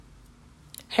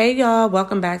Hey y'all,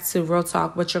 welcome back to Real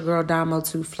Talk with your girl Damo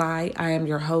to Fly. I am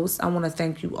your host. I want to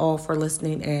thank you all for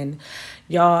listening in.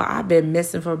 Y'all, I've been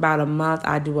missing for about a month.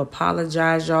 I do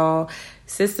apologize, y'all.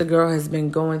 Sister girl has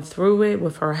been going through it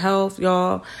with her health,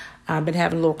 y'all. I've been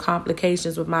having little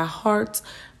complications with my heart,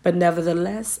 but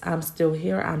nevertheless, I'm still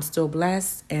here. I'm still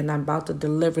blessed, and I'm about to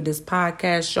deliver this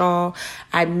podcast, y'all.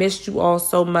 I missed you all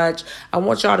so much. I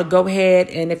want y'all to go ahead,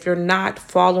 and if you're not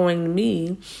following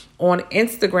me on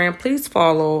Instagram, please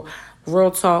follow Real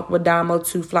Talk with Damo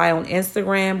to Fly on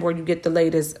Instagram, where you get the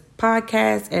latest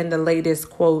podcasts and the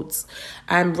latest quotes.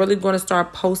 I'm really going to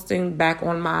start posting back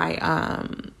on my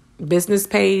business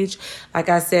page. Like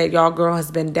I said, y'all girl has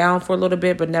been down for a little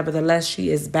bit, but nevertheless, she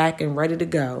is back and ready to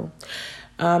go.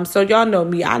 So y'all know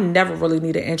me. I never really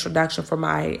need an introduction for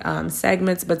my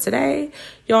segments, but today,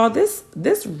 y'all, this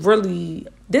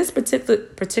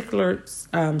particular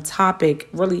topic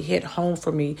really hit home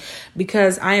for me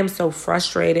because I am so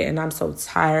frustrated and I'm so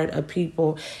tired of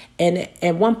people. And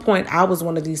at one point, I was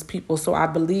one of these people, so I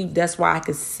believe that's why I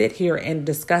could sit here and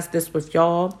discuss this with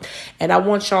y'all. And I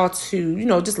want y'all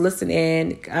to, just listen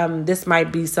in. This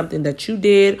might be something that you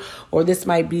did, or this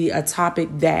might be a topic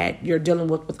that you're dealing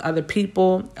with other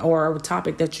people, or a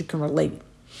topic that you can relate.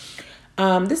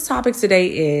 This topic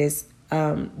today is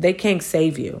they can't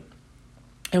save you.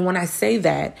 And when I say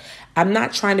that, I'm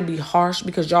not trying to be harsh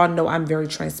because y'all know I'm very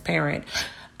transparent.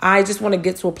 I just want to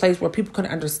get to a place where people can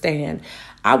understand.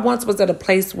 I once was at a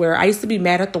place where I used to be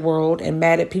mad at the world and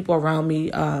mad at people around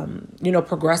me,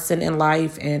 progressing in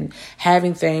life and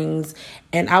having things.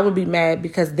 And I would be mad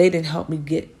because they didn't help me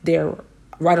get there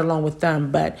right along with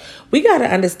them. But we got to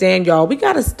understand, y'all, we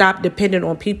got to stop depending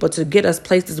on people to get us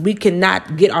places we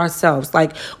cannot get ourselves.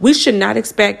 Like, we should not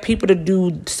expect people to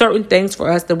do certain things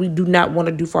for us that we do not want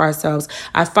to do for ourselves.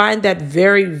 I find that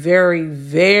very, very,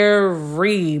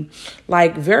 very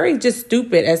just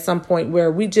stupid at some point,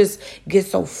 where we just get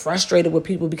so frustrated with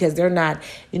people because they're not,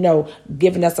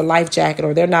 giving us a life jacket,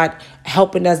 or they're not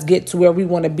helping us get to where we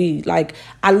want to be. Like,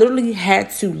 I literally had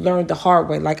to learn the hard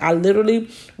way. Like, I literally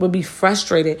would be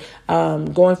frustrated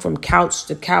going from couch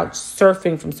to couch,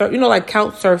 surfing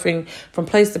couch surfing from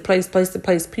place to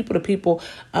place, people to people,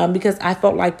 because I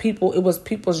felt like it was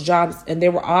people's jobs, and they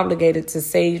were obligated to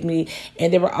save me,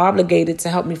 and they were obligated to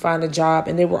help me find a job,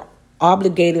 and they were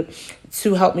obligated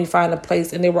to help me find a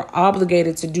place, and they were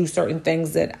obligated to do certain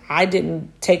things that I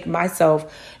didn't take myself,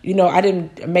 I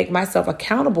didn't make myself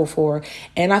accountable for.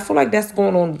 And I feel like that's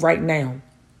going on right now.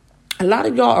 A lot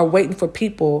of y'all are waiting for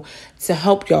people to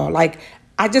help y'all. Like,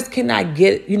 I just cannot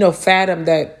fathom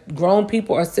that grown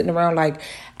people are sitting around like,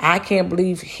 I can't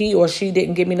believe he or she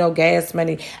didn't give me no gas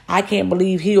money. I can't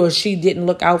believe he or she didn't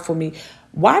look out for me.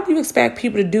 Why do you expect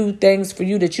people to do things for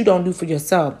you that you don't do for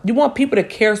yourself? You want people to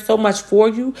care so much for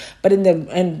you, but in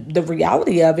the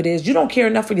reality of it is you don't care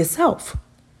enough for yourself.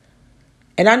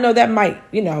 And I know that might,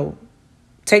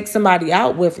 take somebody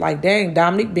out with like, dang,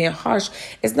 Dominique being harsh.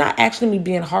 It's not actually me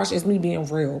being harsh. It's me being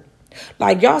real.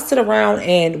 Like, y'all sit around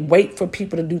and wait for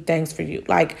people to do things for you.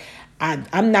 Like,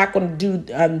 I'm not going to do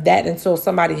that until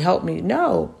somebody help me.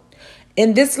 No.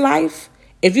 In this life,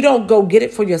 if you don't go get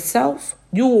it for yourself,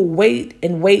 you will wait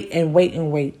and wait and wait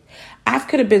and wait. I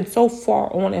could have been so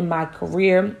far on in my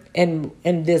career and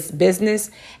in this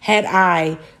business had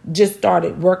I just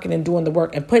started working and doing the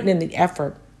work and putting in the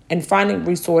effort and finding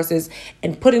resources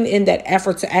and putting in that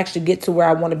effort to actually get to where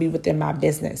I want to be within my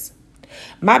business.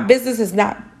 My business is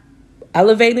not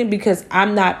elevating because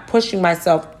I'm not pushing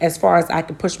myself as far as I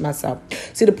can push myself.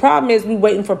 See, the problem is we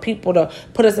waiting for people to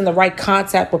put us in the right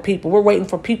contact with people. We're waiting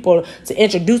for people to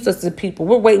introduce us to people.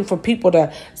 We're waiting for people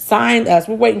to sign us.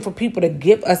 We're waiting for people to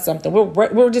give us something.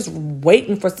 We're just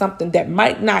waiting for something that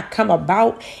might not come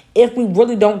about if we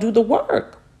really don't do the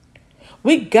work.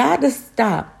 We got to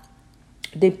stop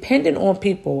depending on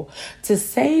people to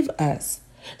save us.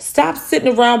 Stop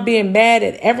sitting around being mad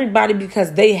at everybody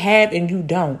because they have and you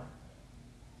don't.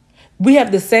 We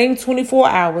have the same 24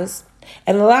 hours,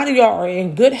 and a lot of y'all are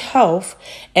in good health,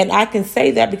 and I can say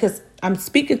that because I'm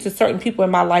speaking to certain people in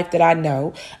my life that I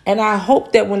know, and I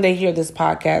hope that when they hear this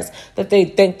podcast that they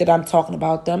think that I'm talking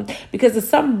about them, because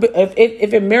if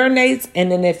it marinates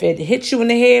and then if it hits you in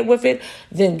the head with it,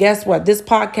 then guess what? This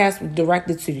podcast was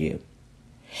directed to you,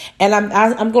 and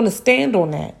I'm going to stand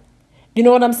on that. You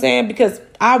know what I'm saying? Because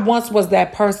I once was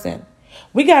that person.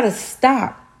 We got to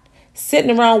stop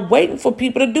sitting around waiting for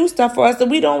people to do stuff for us that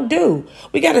we don't do.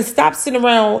 We got to stop sitting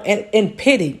around in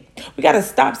pity. We got to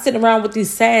stop sitting around with these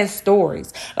sad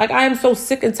stories. Like, I am so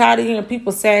sick and tired of hearing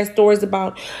people's sad stories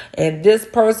about, and this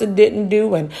person didn't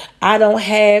do, and I don't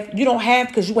have. You don't have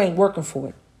because you ain't working for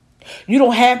it. You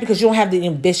don't have because you don't have the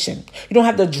ambition. You don't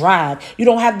have the drive. You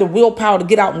don't have the willpower to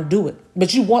get out and do it.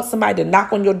 But you want somebody to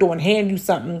knock on your door and hand you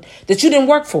something that you didn't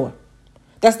work for.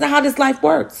 That's not how this life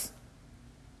works.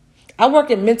 I work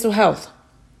in mental health.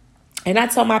 And I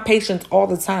tell my patients all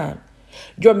the time,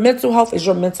 your mental health is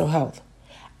your mental health.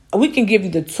 We can give you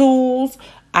the tools.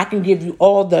 I can give you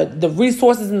all the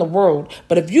resources in the world.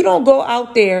 But if you don't go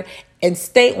out there and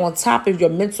stay on top of your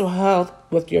mental health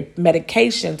with your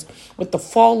medications, with the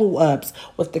follow-ups,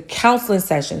 with the counseling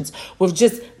sessions, with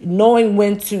just knowing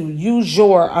when to use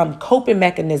your coping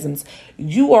mechanisms,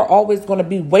 you are always going to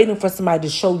be waiting for somebody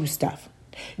to show you stuff.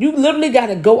 You literally got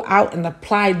to go out and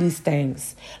apply these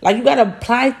things. Like you got to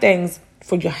apply things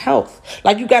for your health.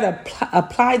 Like you got to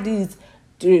apply these,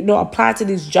 apply to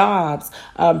these jobs,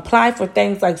 apply for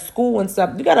things like school and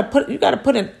stuff. You got to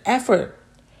put an effort.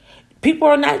 People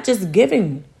are not just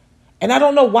giving. And I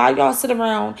don't know why y'all sit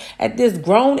around at this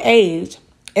grown age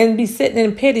and be sitting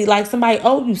in pity like somebody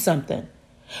owed you something.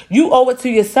 You owe it to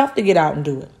yourself to get out and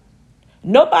do it.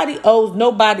 Nobody owes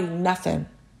nobody nothing.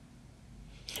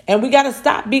 And we got to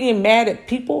stop being mad at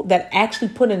people that actually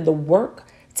put in the work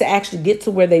to actually get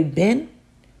to where they've been.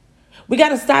 We got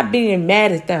to stop being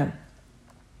mad at them.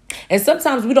 And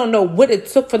sometimes we don't know what it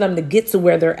took for them to get to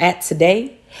where they're at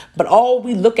today. But all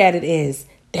we look at it is,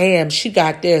 damn, she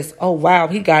got this. Oh, wow,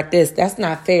 he got this. That's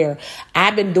not fair.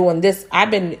 I've been doing this.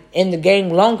 I've been in the game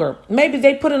longer. Maybe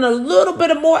they put in a little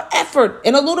bit of more effort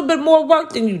and a little bit more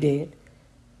work than you did.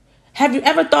 Have you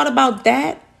ever thought about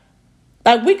that?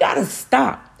 Like, we got to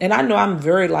stop. And I know I'm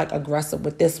very, aggressive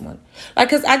with this one.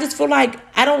 Because I just feel like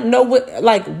I don't know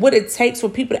what it takes for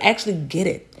people to actually get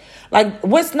it. Like,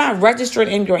 what's not registered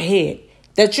in your head?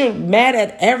 That you're mad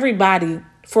at everybody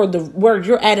for where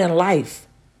you're at in life.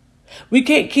 We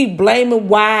can't keep blaming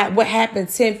what happened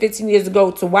 10, 15 years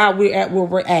ago to why we're at where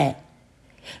we're at.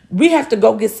 We have to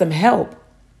go get some help.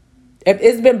 If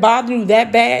it's been bothering you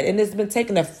that bad and it's been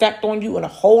taking effect on you and a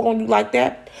hold on you like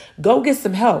that, go get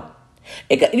some help.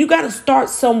 You got to start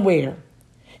somewhere.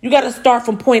 You got to start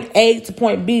from point A to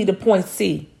point B to point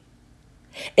C.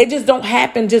 It just don't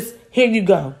happen. Just here you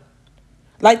go.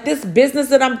 Like this business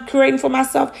that I'm creating for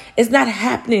myself, it's not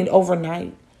happening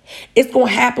overnight. It's going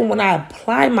to happen when I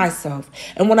apply myself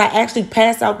and when I actually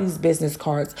pass out these business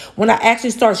cards, when I actually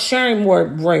start sharing more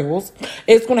reels.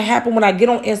 It's going to happen when I get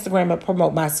on Instagram and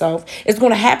promote myself. It's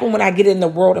going to happen when I get in the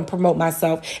world and promote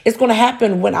myself. It's going to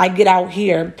happen when I get out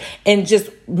here and just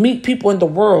meet people in the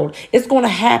world. It's going to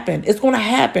happen. It's going to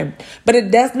happen. But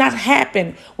it does not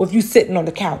happen with you sitting on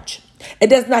the couch.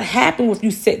 It does not happen with you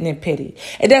sitting in pity.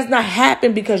 It does not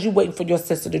happen because you're waiting for your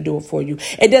sister to do it for you.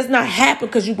 It does not happen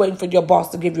because you're waiting for your boss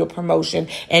to give you a promotion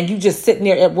and you just sitting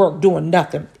there at work doing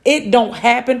nothing. It don't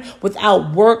happen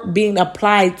without work being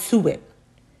applied to it.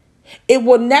 It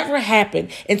will never happen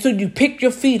until you pick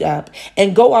your feet up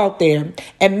and go out there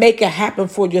and make it happen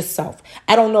for yourself.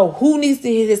 I don't know who needs to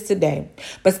hear this today,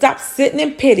 but stop sitting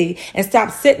in pity and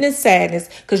stop sitting in sadness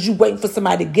because you're waiting for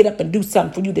somebody to get up and do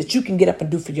something for you that you can get up and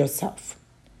do for yourself.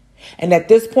 And at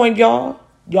this point, y'all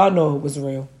know it was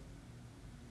real.